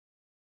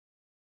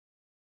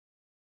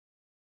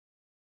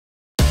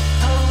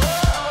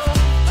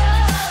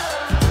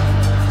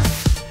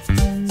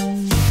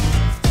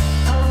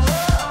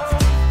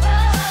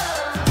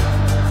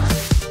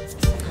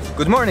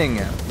Good morning!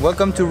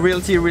 Welcome to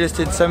Realty Real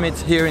Estate Summit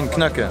here in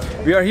Knokke.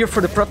 We are here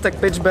for the PropTech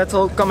pitch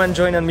battle. Come and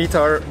join and meet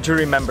our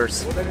jury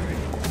members.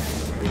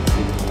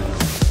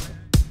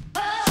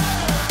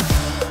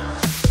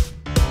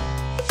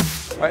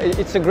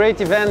 It's a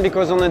great event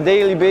because on a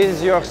daily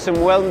basis you have some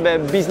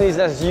business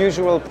as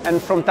usual,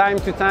 and from time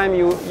to time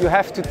you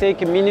have to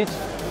take a minute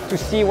to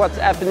see what's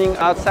happening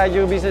outside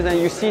your business, and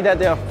you see that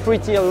there are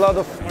a lot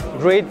of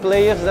great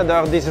players that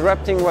are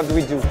disrupting what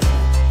we do.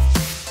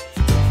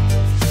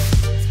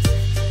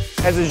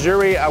 As a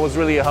jury, I was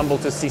really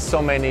humbled to see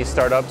so many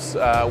startups.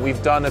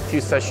 We've done a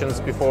few sessions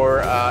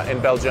before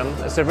in Belgium,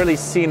 so I've really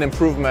seen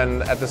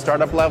improvement at the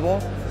startup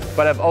level,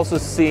 but I've also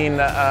seen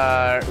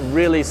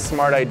really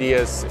smart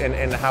ideas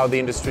in how the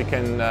industry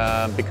can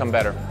become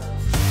better.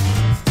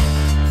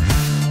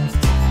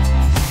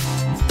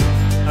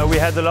 We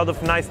had a lot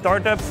of nice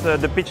startups.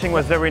 The pitching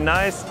was very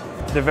nice.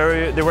 They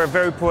were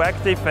very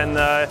proactive, and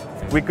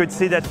we could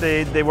see that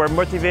they were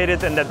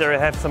motivated and that they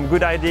have some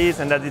good ideas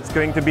and that it's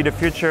going to be the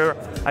future.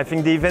 I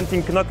think the event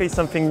in Knokke is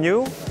something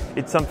new.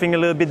 It's something a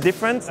little bit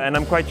different, and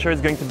I'm quite sure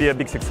it's going to be a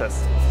big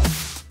success.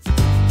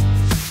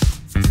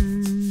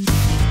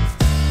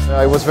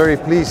 I was very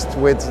pleased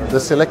with the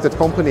selected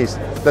companies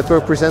that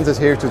were presented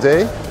here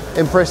today.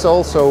 Impressed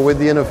also with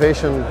the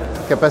innovation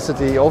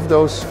capacity of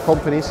those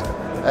companies,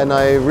 and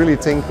I really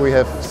think we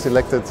have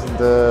selected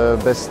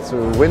the best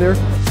winner.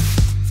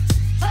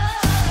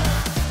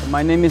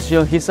 My name is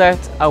Gilles Gissart.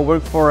 I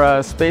work for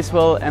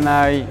Spacewell and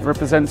I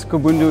represent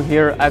Kubundu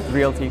here at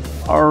Realty.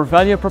 Our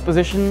value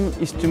proposition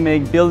is to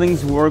make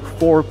buildings work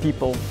for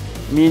people,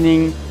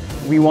 meaning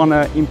we want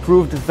to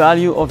improve the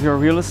value of your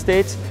real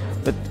estate,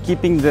 but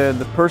keeping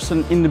the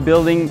person in the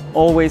building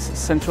always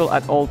central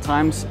at all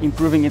times,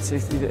 improving his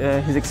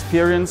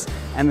experience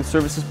and the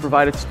services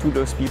provided to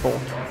those people.